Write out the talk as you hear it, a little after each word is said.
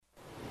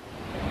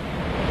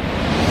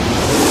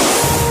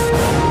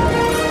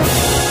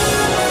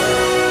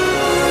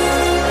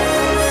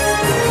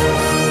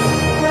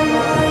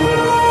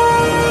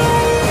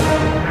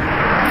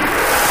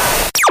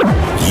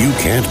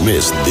can't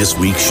miss this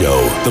week's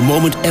show. The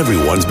moment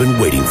everyone's been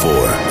waiting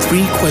for.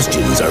 3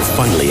 questions are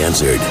finally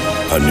answered.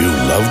 A new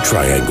love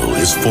triangle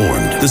is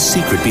formed. The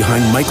secret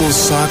behind Michael's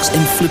socks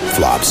and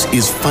flip-flops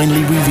is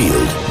finally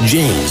revealed.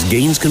 James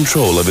gains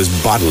control of his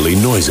bodily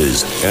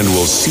noises. And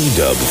will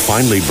C-Dub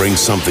finally bring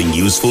something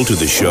useful to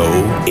the show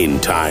in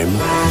time?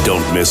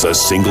 Don't miss a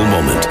single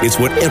moment. It's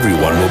what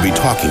everyone will be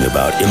talking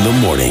about in the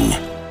morning.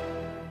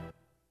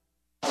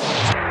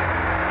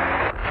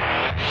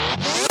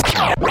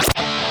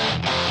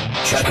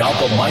 Check out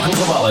the Michael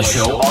Zavala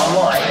Show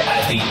online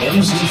at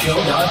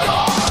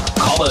themzshow.com.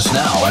 Call us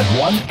now at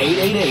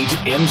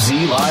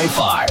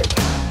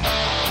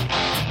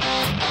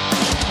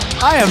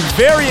 1-888-MZ-Live-5. I am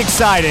very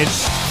excited.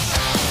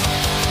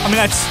 I mean,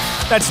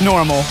 that's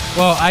normal.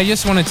 Well, I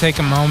just want to take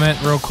a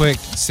moment real quick,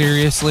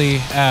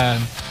 seriously.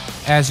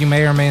 As you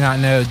may or may not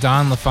know,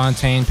 Don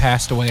LaFontaine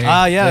passed away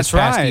this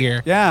past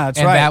year. Yeah, that's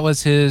right. And that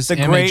was his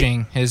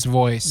imaging, his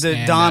voice.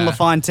 Don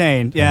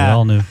LaFontaine, yeah. We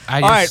all knew.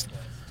 All right.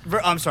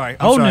 I'm sorry.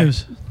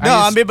 News.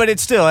 No, but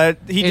it's still,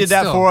 he did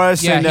that for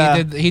us. Yeah,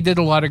 and, he did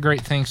a lot of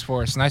great things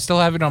for us. And I still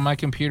have it on my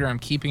computer. I'm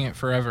keeping it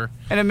forever.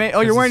 And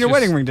you're wearing your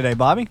wedding ring today,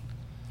 Bobby?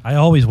 I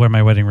always wear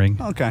my wedding ring.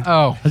 Okay.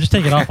 Oh. I just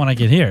take it off when I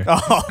get here. All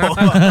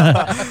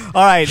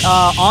right.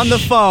 On the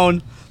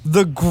phone,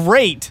 the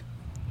great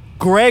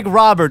Greg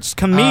Roberts,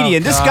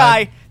 comedian.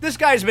 Oh, This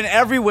guy's been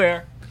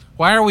everywhere.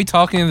 Why are we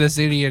talking to this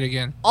idiot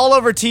again? All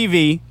over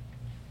TV,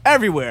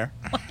 everywhere.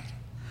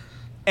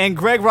 And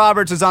Greg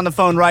Roberts is on the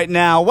phone right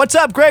now. What's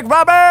up, Greg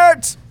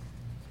Roberts?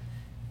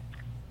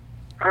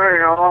 Hey,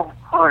 y'all.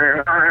 How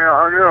you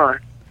doing?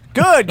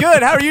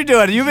 Good. How are you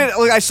doing?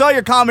 I saw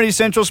your Comedy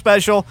Central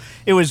special.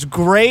 It was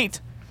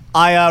great.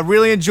 I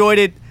really enjoyed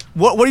it.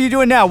 What are you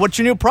doing now? What's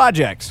your new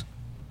projects?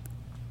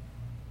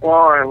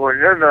 Well, we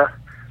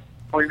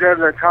did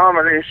the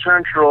Comedy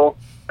Central,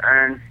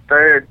 and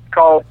they had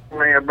called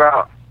me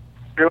about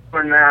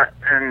doing that,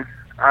 and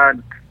I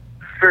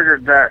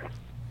figured that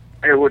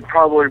it would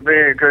probably be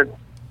a good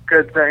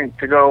thing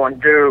to go and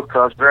do,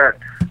 because that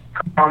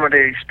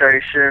comedy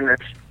station is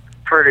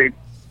pretty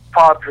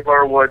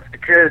popular with the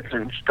kids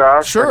and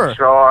stuff. Sure. And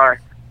so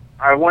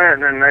I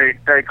went, and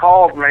they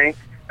called me,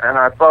 and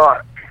I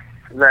thought,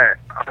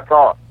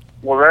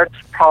 well, that's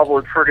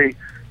probably pretty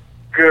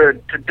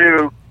good to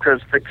do,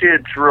 because the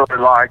kids really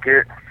like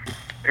it.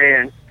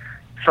 And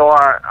so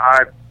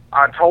I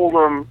told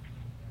them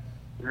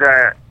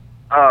that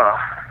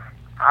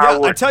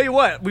I tell you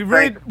what,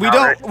 we're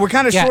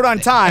kind of short on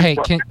time. Hey,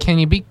 can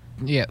you be?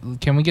 Yeah,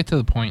 can we get to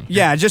the point?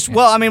 Yeah, I tell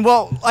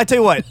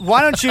you what.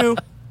 Why don't you?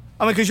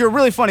 I mean, because you're a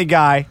really funny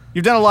guy.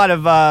 You've done a lot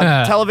of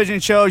television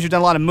shows. You've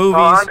done a lot of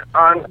movies.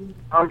 I'm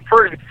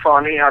pretty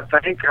funny, I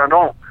think. I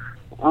don't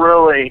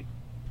really.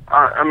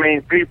 I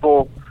mean,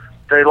 people,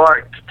 they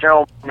like to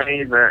tell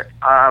me that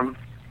I'm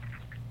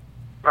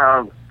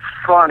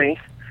funny,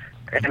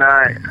 and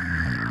I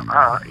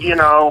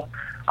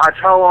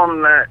tell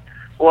them that.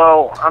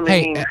 Well, I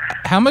mean, hey,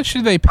 how much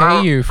did they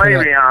pay you for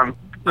maybe that? I'm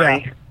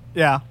funny.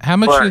 Yeah. How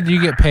much did you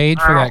get paid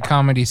for that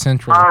Comedy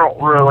Central? I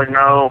don't really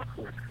know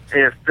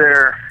if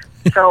they're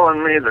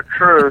telling me the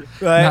truth.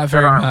 Right. Not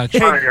very much.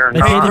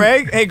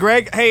 Hey,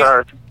 Greg. Hey,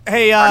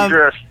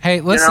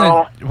 listen.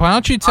 Why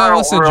don't you tell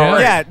us a joke?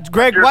 Yeah,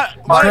 Greg. Greg.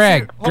 Hold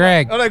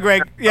on,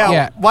 Greg.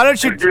 Yeah. Why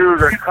don't you do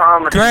the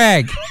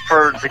comedy?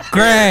 For the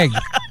kids.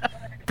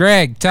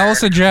 Greg, tell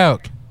us a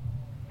joke.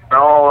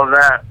 All of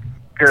that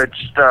good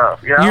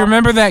stuff. Yeah. You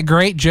remember that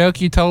great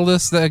joke you told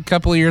us a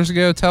couple of years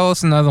ago? Tell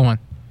us another one.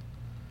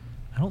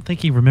 I don't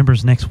think he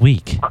remembers next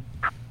week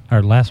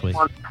or last week.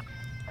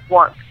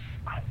 One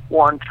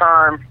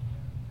time.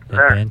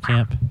 At band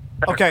camp.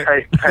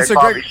 Okay. Hey, so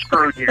Bobby, Greg,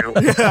 screw you.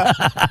 Yeah.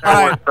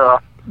 All right.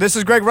 This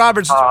is Greg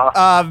Roberts'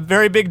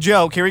 very big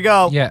joke. Here we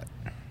go. Yeah.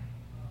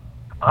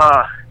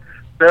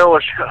 There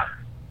was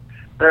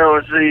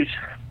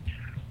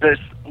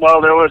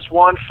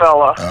one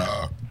fella,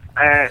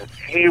 and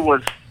he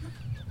was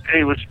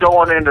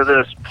going into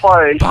this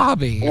place,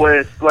 Bobby,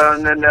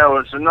 and then there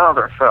was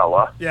another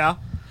fella. Yeah.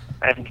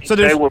 And so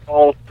they were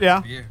both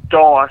going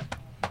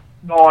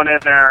in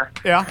there.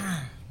 Yeah.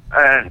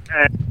 And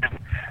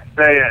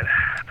they had.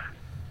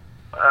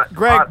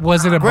 Greg,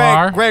 was it a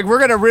bar? Greg, we're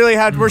gonna really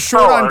have. We're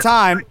short on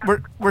time.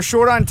 We're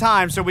short on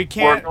time, so we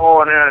can't. We're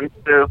going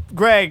into.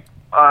 Greg.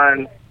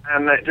 And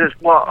they just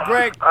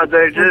Greg,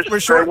 they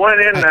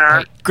went in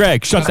there.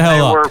 Greg, shut the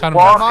hell up. They were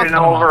walking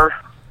over.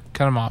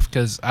 Cut him off,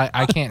 because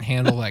I can't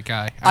handle that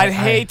guy. I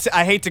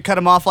hate to cut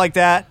him off like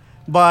that,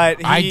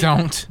 but I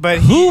don't. But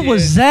who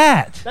was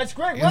that? That's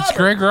Greg Roberts. It's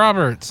Greg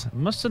Roberts.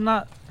 Must have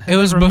not. It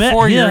was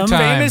before your time.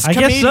 Famous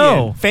comedian. I guess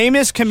so.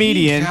 Famous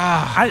comedian.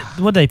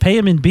 Would they pay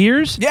him in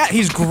beers? Yeah,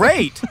 he's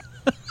great.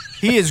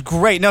 He is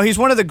great. No, he's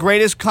one of the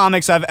greatest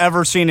comics I've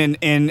ever seen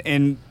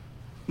in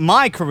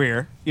my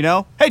career. You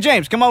know. Hey,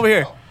 James, come over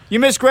here. You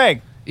miss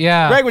Greg.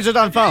 Yeah. Greg was just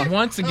on the phone.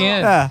 Once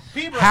again.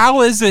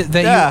 How is it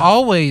that you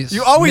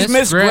always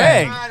miss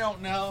Greg? I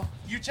don't know.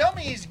 You tell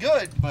me he's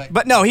good,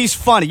 but no, he's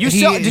funny.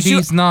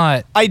 He's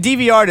not. I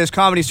DVR'd his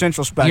Comedy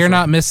Central special. You're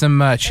not missing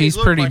much. He's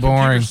pretty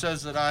boring.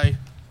 Says that I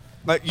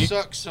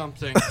Suck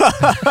something.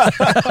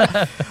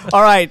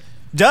 All right,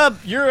 Dub,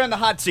 you're in the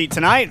hot seat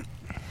tonight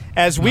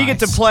as we get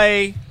to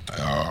play.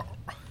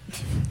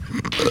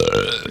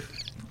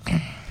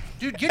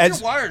 Dude, get your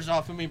wires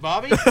off of me,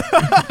 Bobby.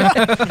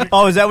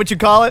 Oh, is that what you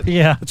call it?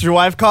 Yeah. That's your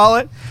wife call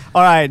it?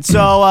 All right,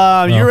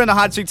 so you're in the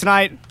hot seat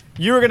tonight.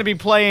 You're going to be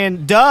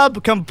playing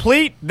Dub,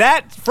 complete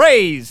that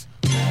phrase.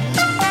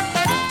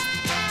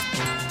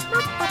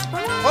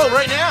 Oh,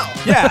 right now.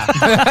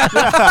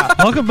 Yeah.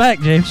 Welcome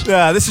back, James.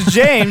 This is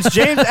James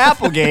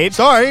Applegate.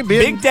 Sorry,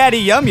 Big Daddy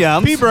Yum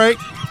Yums. pee break.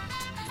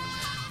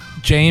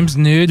 James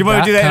Nude. You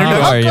want to do that You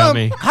introduction? are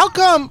yummy. How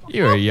come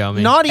You are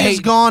yummy. Naughty is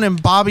Hey. gone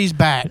and Bobby's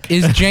back?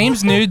 Is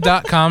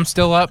JamesNude.com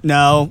still up?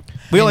 No.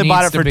 We It only bought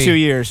it needs to for be. 2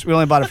 years. We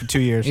only bought it for 2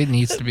 years. It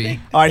needs to be.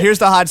 All right, here's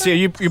the hot seat.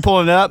 You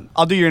pulling it up?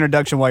 I'll do your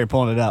introduction while you're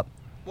pulling it up.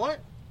 What?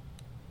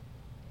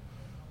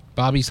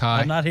 Bobby's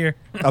high. I'm not here.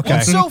 Okay.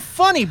 What's so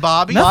funny,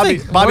 Bobby? Bobby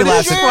What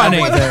laughs is at wrong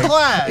funny. with the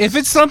class? If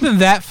it's something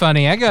that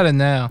funny, I gotta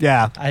know.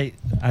 Yeah. I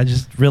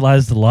just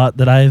realized a lot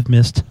that I have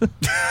missed.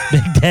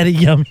 Big Daddy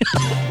Yum.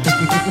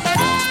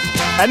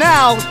 And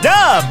now,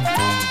 Dub.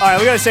 All right,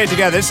 we got to say it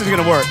together. This is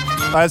going to work. All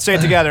right, let's say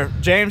it together.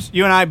 James,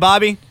 you and I,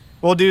 Bobby,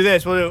 we'll do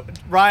this. We'll do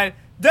Ryan,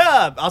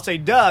 Dub. I'll say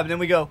Dub, and then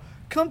we go,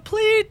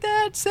 complete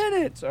that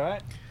sentence. All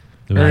right?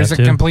 Or is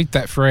it complete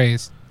that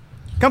phrase?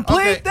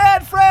 Complete Okay.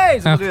 that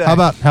phrase. We'll do that.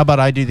 How about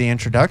I do the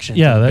introduction?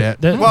 Yeah, to the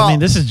that, bit? Well, I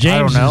mean, this is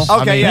James. I don't know.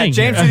 Okay, yeah.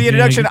 James do the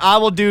introduction.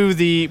 We'll do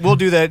the.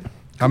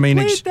 I mean,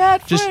 Complete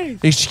that just phrase.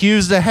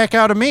 excuse the heck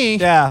out of me.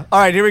 Yeah. All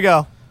right, here we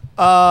go.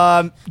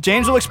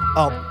 James will.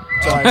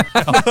 Sorry.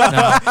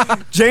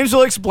 James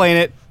will explain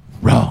it.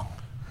 Wrong.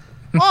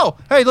 Oh,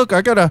 hey, look,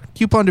 I got a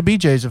coupon to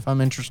BJ's if I'm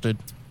interested.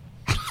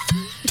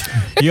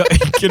 You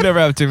can never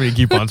have too many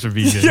coupons for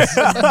BJ's.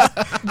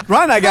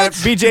 Ryan and I got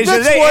BJ's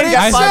That's today what and it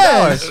got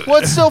 $5. says.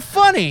 What's so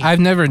funny?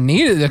 I've never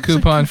needed a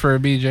coupon for a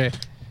BJ.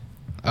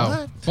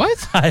 Oh,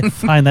 what? I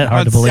find that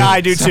hard to believe. Yeah, I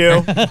do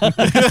too.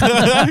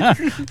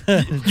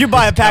 You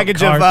buy a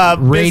package of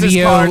business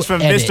Radio cards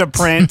from edit.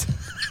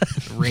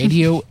 Vistaprint,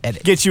 Radio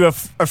edit. get you a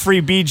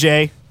free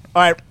BJ.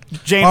 All right,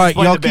 James. All right,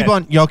 explain the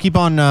bit. y'all keep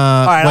on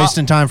right,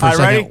 wasting time for a all right,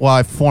 second ready? while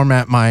I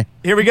format my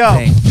Here we go.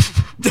 thing.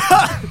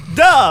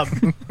 Dub.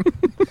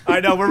 All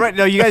right, no, we're ready.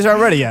 No, you guys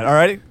aren't ready yet. All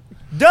right,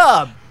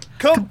 Dub.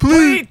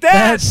 Complete that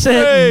that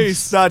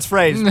sentence. phrase. No, it's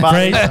phrase. Phrase?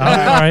 All All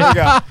right, right. here we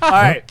go. All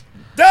right,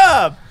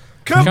 Dub.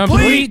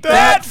 Complete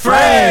that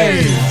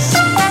phrase.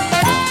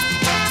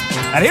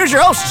 And here's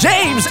your host,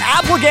 James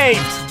Applegate.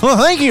 Well,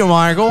 thank you,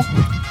 Michael.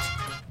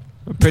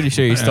 I'm pretty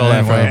sure you stole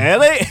that from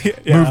Really?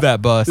 Yeah. Move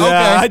that bus. Yeah, Okay.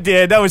 I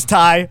did. That was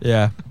Ty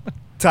Yeah.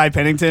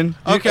 Pennington.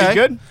 You Okay.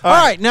 good? All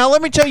right, now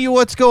let me tell you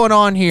what's going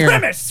on here.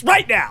 Premise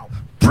right now.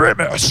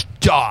 Premise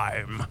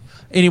time.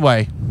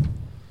 Anyway,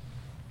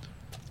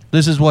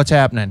 this is what's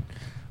happening.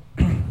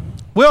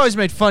 We always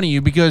made fun of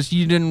you because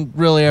you didn't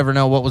really ever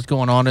know what was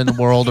going on in the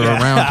world or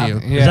around you.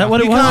 Yeah. Is that what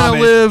it You was? kind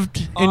of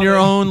lived in your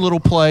own little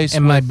place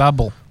In with my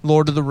bubble.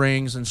 Lord of the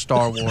Rings and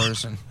Star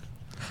Wars and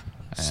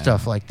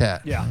stuff like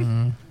that. Yeah.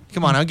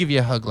 Come on, I'll give you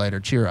a hug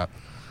later. Cheer up.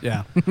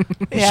 Yeah.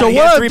 So He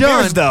what had I've 3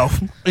 done beers, though.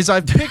 is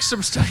I've picked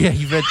some stuff. Yeah,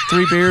 you've had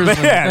 3 beers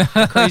Man.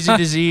 and crazy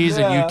disease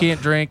and you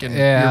can't drink and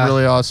Yeah. you're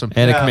really awesome.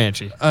 And Yeah. a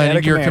Comanche. And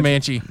a you're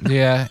Comanche. Comanche.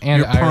 Yeah,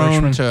 and You're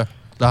prone Irishman. to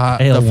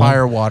Ale the one.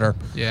 fire water.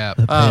 Yeah.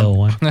 The pale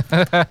one.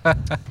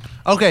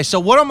 Okay, so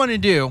what I'm going to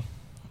do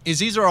is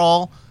these are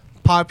all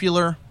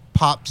popular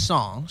pop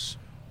songs.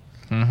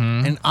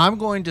 And I'm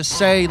going to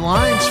say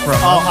lines from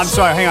Oh, them. I'm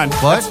sorry. Hang on.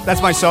 What?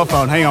 That's my cell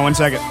phone. Hang on 1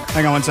 second.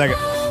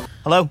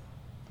 Hello?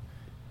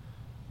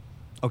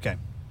 Okay.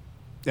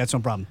 That's no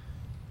problem.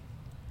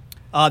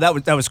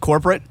 That was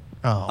corporate.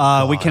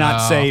 Oh, We cannot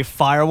say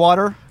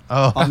firewater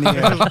on the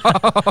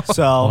air.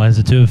 So, Why is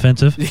it too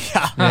offensive?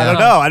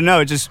 I don't know.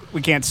 It just,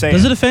 we can't say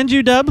Does it. it offend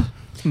you, Dub?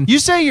 You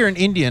say you're an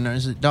Indian.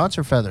 Is it dots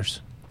or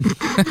feathers?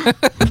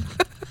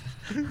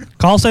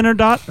 Call center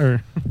dot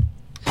or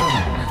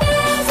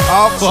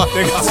Oh,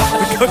 there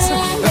goes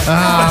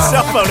my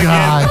cell phone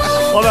again.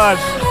 Hold on.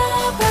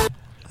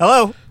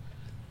 Hello?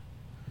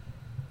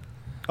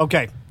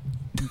 Okay.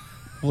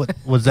 What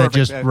was that? Perfect.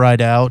 Just right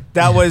out?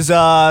 That was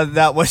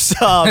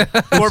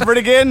corporate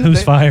again.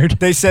 who's fired?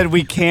 They said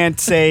we can't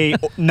say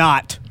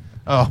not.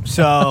 Oh,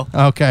 So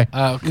okay.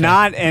 Okay.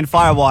 not and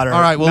firewater. All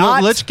right. Well,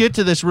 Not- let's get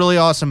to this really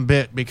awesome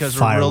bit because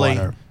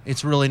Firewater.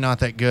 it's really not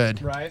that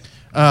good. Right.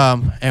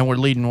 And we're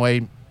leading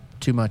way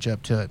too much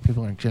up to it.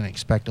 People are going to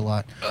expect a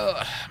lot.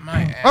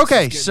 My ass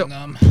Okay, is so- getting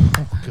numb.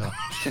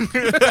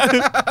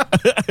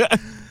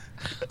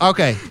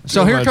 Okay,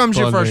 so Too here much comes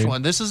your first plundering.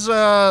 one. This is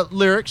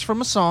lyrics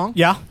from a song,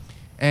 Yeah.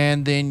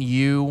 and then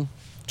you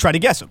Try to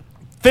guess them.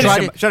 Finish try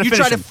them. to, Try to you finish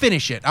try to them.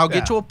 finish it. I'll Yeah.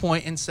 get to a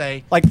point and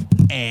say, Like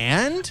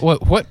and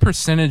What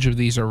percentage of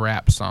these are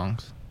rap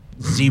songs?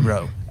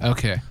 0.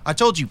 Okay. I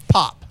told you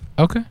pop.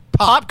 Okay.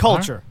 pop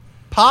culture.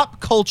 Pop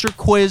culture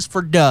quiz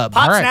for Dub.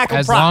 Pop All right. snackle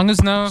As prop. long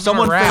as no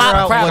Someone rap, figure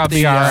out crap, what I'll the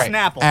be all right.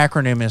 Snapple.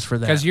 acronym is for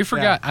that. Because you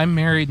forgot, I'm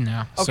married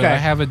now, so Okay. I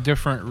have a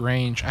different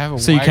range. I have a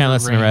So you wider can't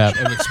listen to range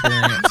rap. of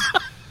experience.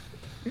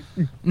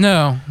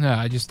 No,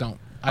 I just don't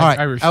All right.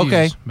 I refuse.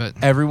 Okay. But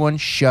Everyone,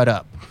 shut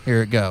up.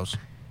 Here it goes.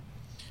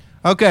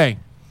 Okay.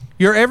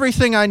 You're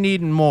everything I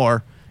need and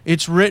more.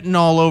 It's written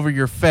all over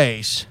your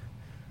face.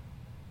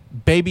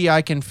 Baby,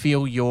 I can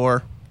feel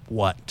your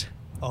what?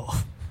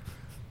 Oh.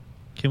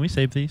 Can we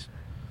save these?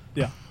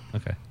 Yeah.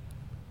 Okay.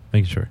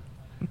 Making sure.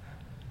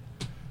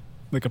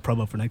 Make a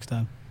promo for next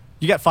time.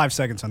 You got 5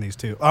 seconds on these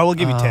two. Oh, we'll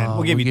give you 10.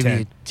 We'll give you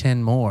 10.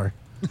 10 more.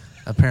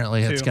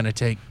 Apparently, it's Two. going to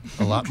take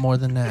a lot more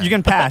than that. You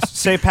can pass.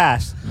 Say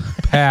pass.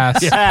 pass.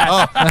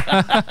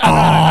 Pass.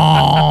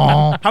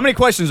 How many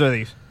questions are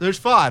these? There's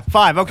 5.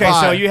 5. Okay, so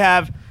Five. you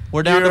have.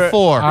 We're down you're- to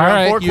 4. You're All on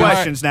right, 4 you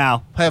questions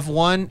now. Have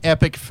one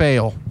epic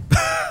fail.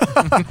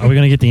 Are we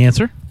going to get the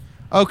answer?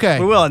 Okay.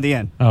 We will at the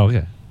end. Oh,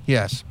 okay.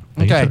 Yes.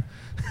 Making Okay. sure.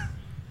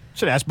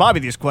 Should have asked Bobby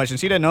these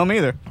questions. He didn't know them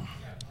either.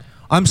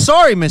 I'm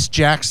sorry, Miss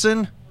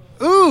Jackson.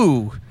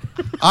 Ooh,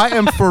 I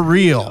am for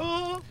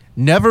real.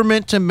 Never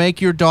meant to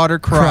make your daughter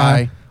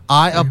cry.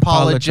 I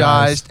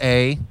apologized.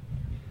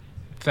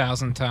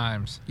 1,000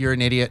 times. You're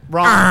an idiot.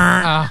 Wrong.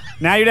 Ah,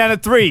 Now you're down to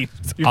 3. You're 2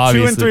 and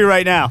Obviously. 3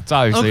 right now. It's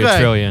obviously Okay. a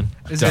trillion.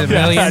 is it a Dumb.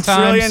 million A times?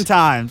 trillion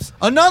times.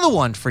 Another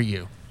one for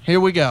you. Here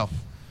we go.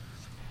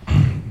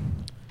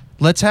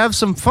 Let's have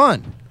some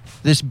fun.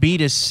 This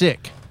beat is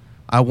sick.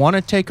 I want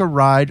to take a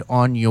ride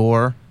on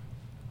your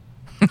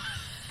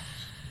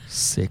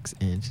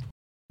 6-inch.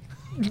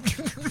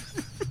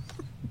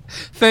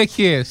 Thank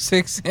you.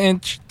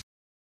 6-inch.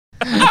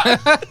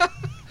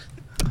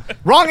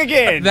 Wrong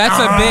again. That's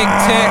a big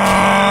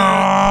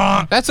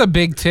tick. That's a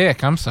big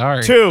tick. I'm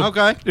sorry. 2.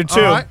 Okay. You're 2.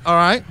 All right. All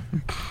right.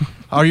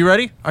 Are you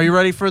ready? Are you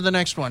ready for the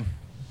next one?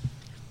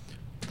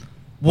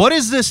 What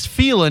is this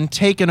feeling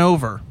taking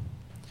over?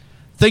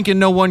 Thinking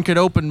no one could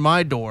open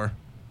my door.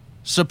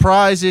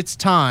 Surprise, it's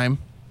time.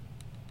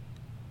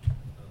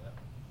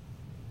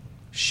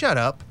 Shut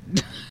up.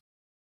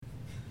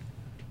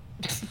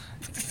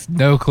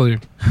 No clue.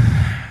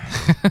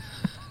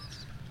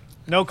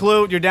 No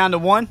clue. You're down to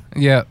 1.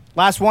 Yeah.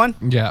 Last one.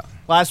 Yeah.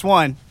 Last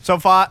one. So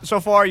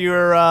far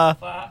you're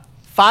 5-0.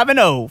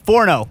 4-0.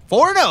 4-0.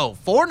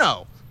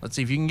 4-0. Let's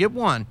see if you can get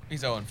one.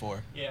 He's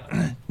 0-4.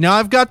 Now,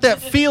 I've got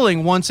that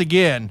feeling once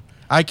again.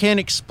 I can't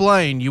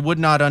explain. You would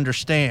not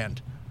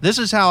understand. This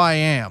is how I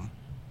am.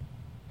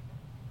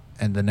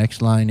 And the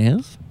next line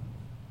is?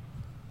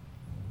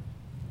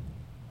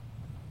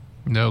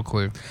 No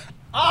clue.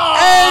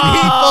 And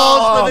he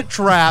falls for the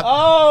trap.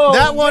 Oh,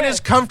 that one is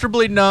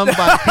comfortably numbed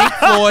by Pink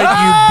Floyd,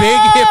 you big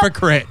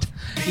hypocrite.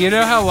 You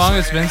know how long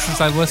it's been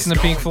since I've listened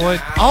to Pink Floyd?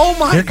 Oh,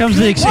 my Here comes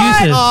the goodness.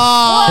 excuses.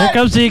 What? Here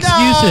comes the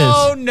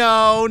excuses.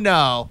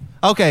 No.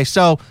 Okay,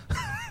 so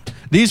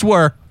these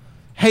were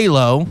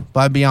Halo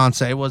by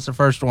Beyonce was the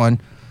first one.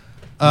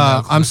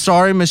 I'm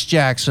sorry, Miss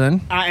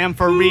Jackson. I am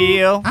for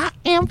real. I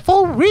am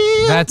for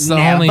real. That's the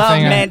Never only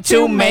thing meant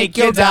to make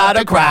your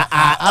daughter cry.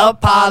 I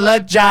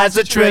apologize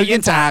a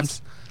trillion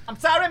times. I'm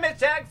sorry, Miss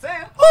Jackson.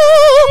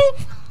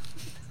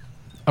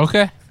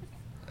 Okay.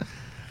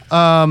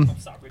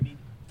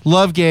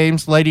 Love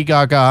Games, Lady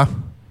Gaga.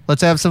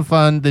 Let's have some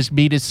fun. This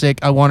beat is sick.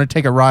 I want to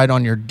take a ride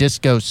on your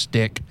disco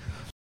stick.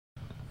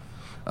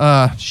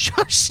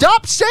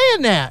 Stop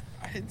saying that.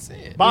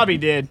 Bobby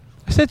did.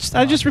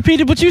 I just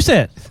repeated what you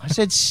said. I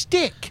said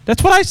stick.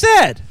 That's what I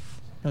said.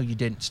 No, you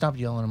didn't. Stop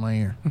yelling in my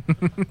ear.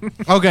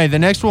 Okay, the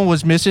next one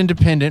was Miss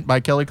Independent by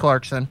Kelly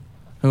Clarkson,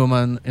 who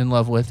I'm in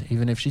love with,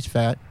 even if she's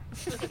fat.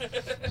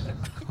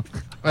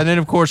 And then,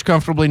 of course,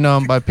 Comfortably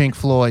Numb by Pink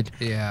Floyd.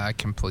 Yeah, I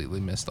completely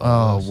missed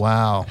all Oh, those.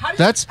 wow. How do you-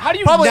 That's how do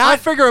you probably, I not-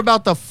 figure,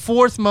 about the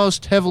 4th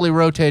most heavily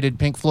rotated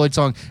Pink Floyd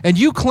song. And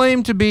you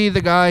claim to be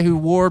the guy who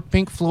wore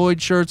Pink Floyd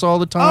shirts all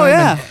the time. Oh,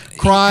 yeah. And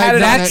cried Had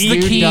it when on That's that the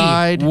dude key.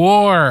 died.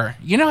 War.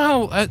 You know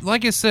how,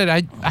 like I said,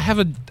 I have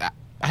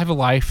a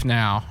life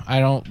now. I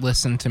don't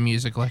listen to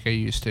music like I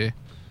used to.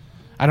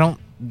 I don't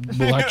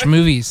watch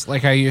movies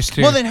like I used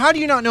to. Well, then how do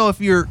you not know if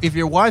your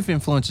wife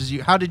influences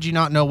you? How did you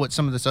not know what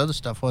some of this other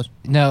stuff was?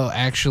 No,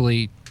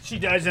 actually, She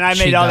does, and I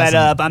She made all that doesn't.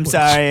 up. I'm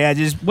sorry. I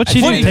just. What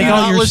you What, do? do Take you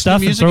all not your listen to stuff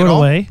and music throw at it all?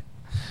 away?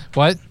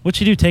 what? What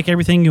you do? Take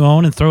everything you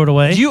own and throw it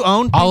away? Do you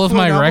own Pink All of Floyd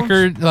my albums?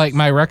 record, like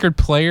my record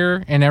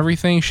player and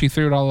everything, she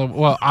threw it all away.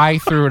 Well, I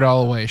threw it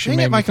all away. She Dang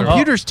made it, me my throw it.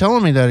 computer's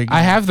telling me that again.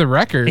 I have the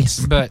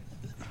records, but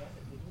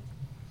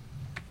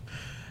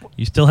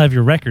You still have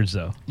your records,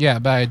 though. yeah,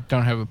 but I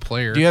don't have a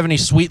player. Do you have any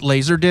sweet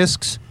laser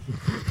discs?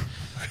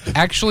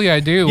 Actually, I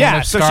do. One Yeah,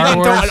 of so she Star didn't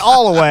Wars. throw it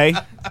all away.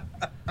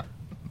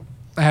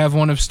 I have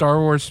one of Star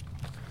Wars.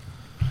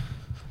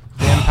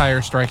 The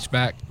Empire Strikes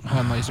Back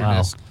on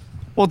Laserdisc.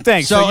 Well,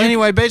 thanks. So, you-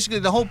 anyway, basically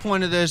the whole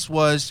point of this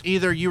was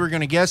either you were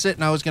going to guess it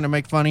and I was going to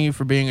make fun of you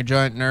for being a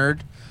giant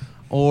nerd,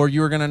 or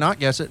you were going to not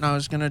guess it and I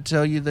was going to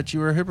tell you that you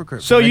were a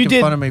hypocrite. So for you making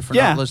did- fun of me for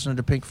yeah. not listening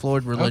to Pink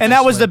Floyd religiously. and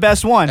that was the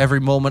best one. every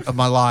moment of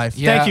my life.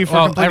 Yeah, Thank you for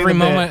well, completing every the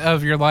bit. moment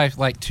of your life,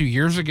 like 2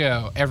 years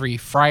ago, every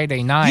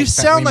Friday night. You that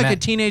sound we like a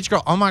met. teenage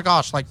girl. Oh my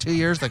gosh, like 2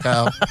 years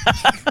ago.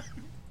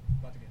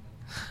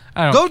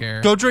 I don't go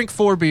care. go drink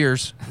 4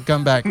 beers.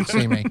 Come back and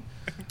see me.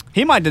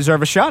 He might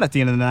deserve a shot at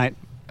the end of the night.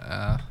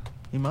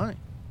 He might.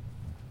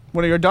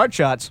 One of your dart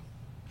shots.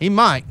 He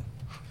might.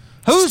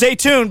 Stay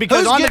tuned because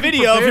who's on the getting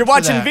video, if prepared you're for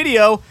watching that?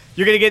 video,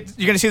 you're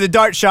gonna see the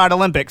dart shot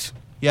Olympics.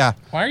 Yeah.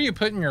 Why are you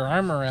putting your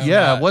arm around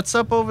Yeah. that? What's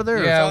up over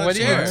there? Yeah, on what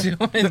the are you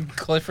chair. doing,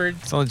 Clifford?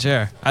 It's on the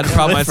chair. I had to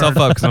prop myself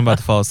up because I'm about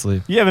to fall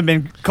asleep. You haven't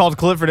been called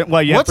Clifford.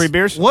 Well, you have 3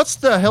 beers. What's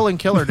the Helen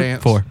Keller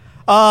dance? 4.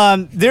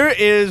 There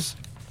is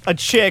a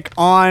chick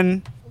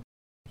on.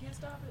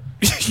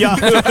 Yeah.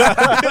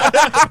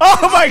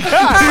 Oh my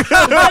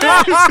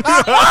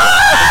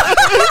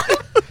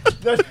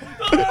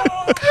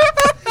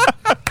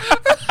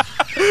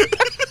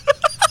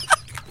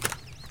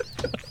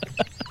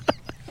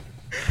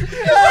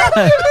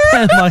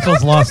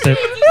Michael's lost it.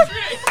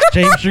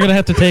 James, you're gonna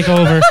have to take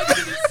over.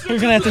 You're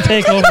gonna have to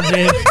take over,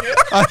 James.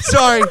 I'm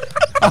sorry.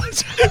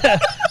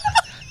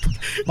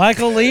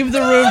 Michael, leave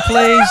the room,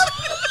 please.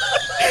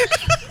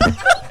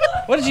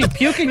 What did you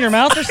puke in your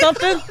mouth or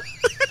something?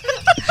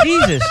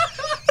 Jesus.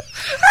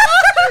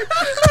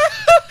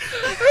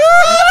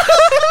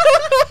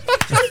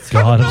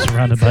 God, I'm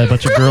surrounded by a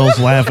bunch of girls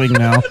laughing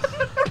now.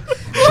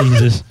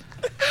 Jesus.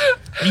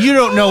 You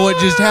don't know what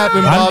just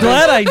happened, I'm Bobby.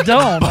 glad I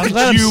don't. I'm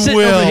glad I'm you sitting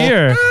will. over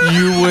here.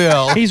 You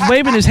will. He's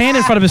waving his hand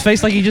in front of his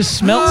face like he just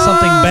smelled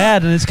something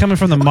bad and it's coming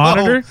from the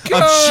monitor. Oh,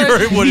 I'm sure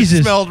it would have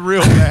Jesus. smelled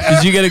real bad.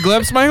 Did you get a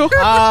glimpse, Michael?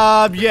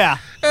 Yeah.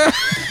 All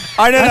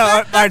right, no.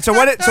 All right, so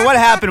what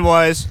happened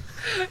was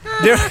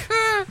there.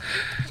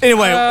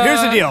 Anyway,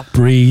 here's the deal.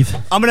 Breathe.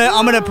 I'm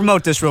gonna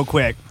promote this real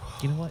quick.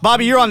 You know what?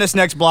 Bobby, you're on this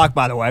next block,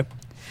 by the way,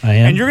 I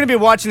am. and you're gonna be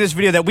watching this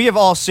video that we have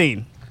all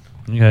seen.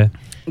 Okay.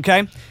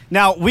 Okay.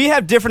 Now we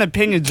have different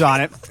opinions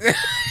on it,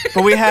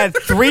 but we had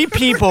 3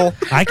 people.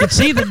 I can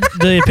see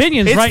the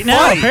opinions It's right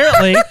now, funny.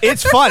 apparently.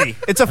 It's funny.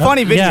 It's a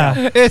funny video,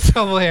 Yeah. It's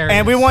hilarious.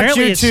 and we want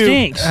Apparently you it to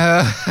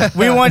stinks.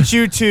 we want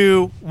you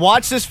to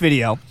watch this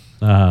video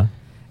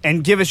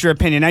and give us your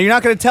opinion. Now you're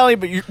not going to tell you,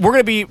 but we're going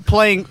to be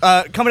playing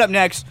coming up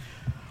next.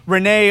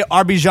 Renee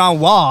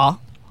Arbijanwa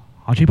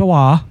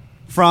Ajibawa.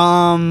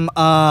 from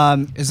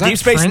Is that Deep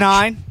Space French?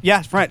 Nine. Yeah,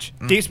 it's French.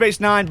 Deep Space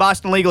Nine,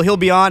 Boston Legal. He'll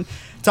be on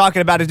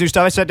talking about his new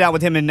stuff. I sat down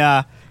with him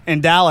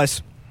in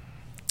Dallas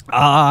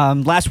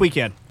last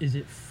weekend. Is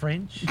it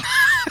French?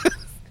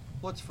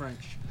 What's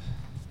French?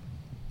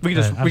 We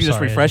can I'm just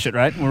sorry, refresh it,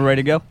 right? When we're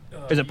ready to go.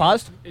 Is it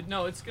paused?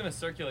 No, it's going to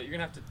circulate. You're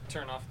going to have to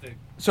turn off the...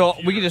 So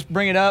we can just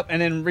bring it up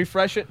and then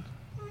refresh it.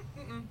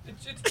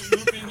 It's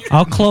looping.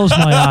 I'll close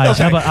my eyes.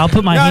 How about I'll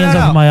put my No, hands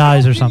no. over my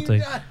eyes or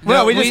something.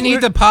 Well, we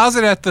need to pause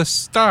it at the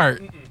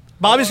start.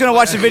 Bobby's gonna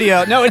watch the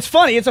video. No, it's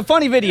funny. It's a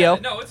funny video.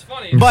 No, it's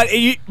funny. But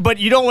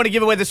you don't want to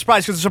give away the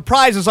surprise because the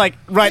surprise is like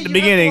right at the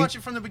beginning. Watch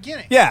it from the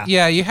beginning. Yeah.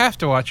 Yeah, you have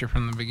to watch it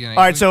from the beginning.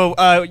 All right. So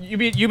you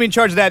be in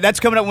charge of that. That's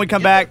coming up when we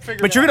come back.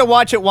 But you're gonna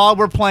watch it while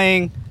we're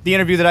playing the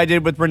interview that I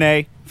did with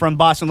Renee from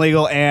Boston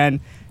Legal and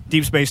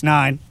Deep Space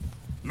Nine.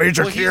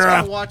 Major Well, he's going to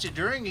Kira. watch it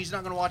during. He's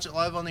not going to watch it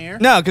live on the air.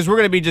 No, because we're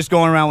gonna be just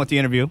going around with the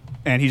interview,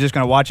 and he's just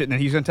gonna watch it, and then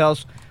he's gonna tell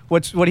us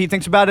what he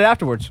thinks about it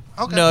afterwards.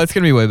 Okay. No, it's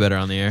going to be way better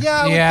on the air. Yeah.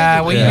 I would yeah,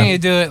 think we it would. need to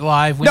do it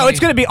live. No, it's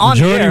gonna be on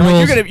the Majority air. Like, rules.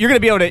 you're gonna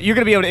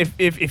be able to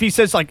if he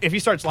says if he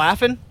starts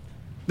laughing,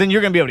 then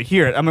you're gonna be able to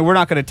hear it. I mean, we're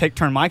not gonna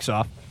turn mics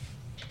off.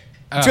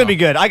 It's gonna be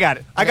good. I got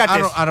it. I got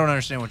this. I don't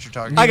understand what you're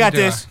talking I about. got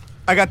this.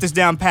 I got this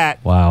down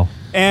pat. Wow.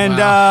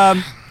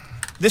 And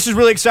this is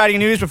really exciting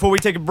news before we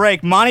take a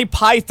break. Monty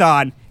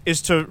Python is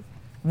to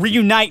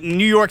reunite in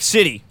New York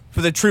City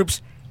for the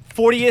troops'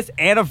 40th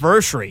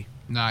anniversary.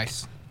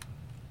 Nice.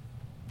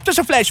 Just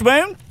a flesh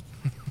wound.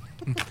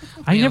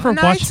 I never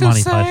nice watched to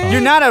Monty say. Python.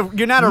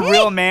 You're not a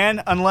real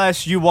man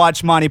unless you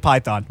watch Monty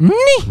Python.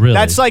 Really?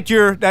 That's like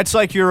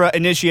your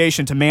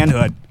initiation to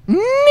manhood.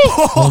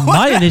 Well,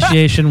 my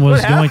initiation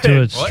was What going to a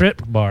happened?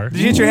 strip bar. Did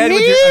you hit your head with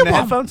in the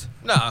headphones?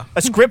 No.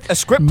 A script club?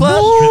 Strip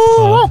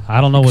club.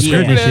 I don't know what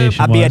your initiation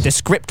I'll was. be at the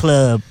script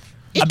club.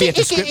 I'll be at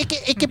the script.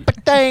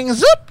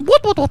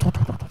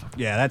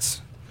 Yeah,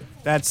 that's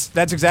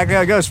exactly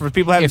how it goes for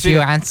people who haven't If seen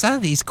you it. answer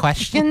these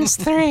questions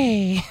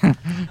 3.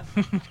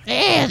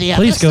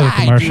 Please go to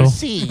commercial.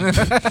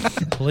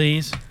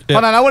 Please.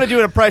 Hold on, I want to do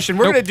an impression.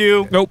 We're Nope. gonna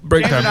do Nope.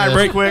 Break James and I time. real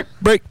Break. quick.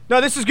 Break.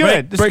 No, this is good.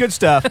 Break, This break. is good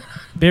stuff.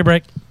 Beer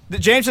break.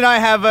 James and I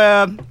have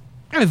a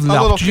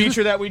little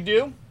feature that we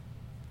do,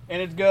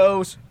 and it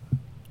goes,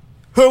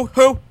 who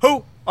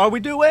are we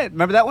doing?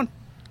 Remember that one?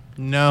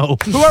 No.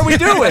 Who are we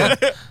doing?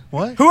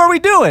 What? Who are we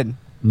doing?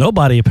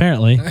 Nobody,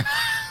 apparently. All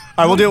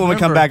right, we'll do it when we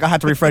come back. I'll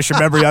have to refresh your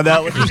memory on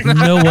that one.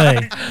 No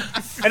way.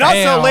 And also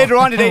Hell. later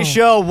on today's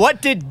show,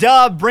 what did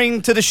Dub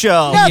bring to the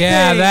show?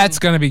 Yeah, that's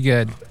going to be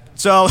good.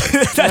 So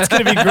that's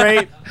going to be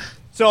great.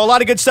 So a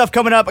lot of good stuff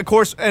coming up, of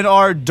course, in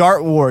our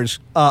Dart Wars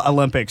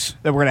Olympics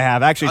that we're going to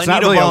have. Actually, it's I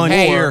not need a really a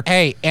volunteer. war.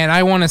 Hey, and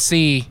I want to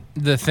see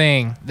the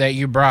thing that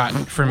you brought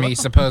for me,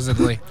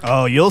 supposedly.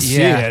 Oh, you'll see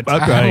Yeah. it.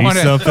 I want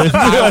it.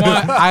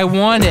 I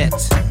want it.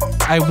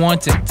 I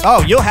want it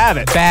Oh, you'll have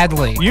it.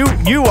 badly. You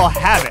will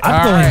have it. I'm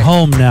All going right.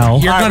 home now.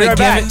 You're All right, going to we'll be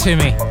give right it to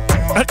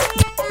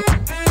me.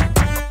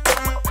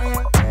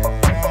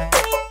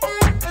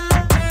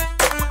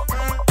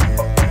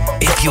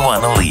 If you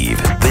want to leave,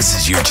 this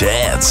is your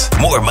chance.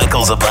 More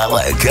Michael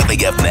Zavala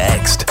coming up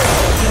next.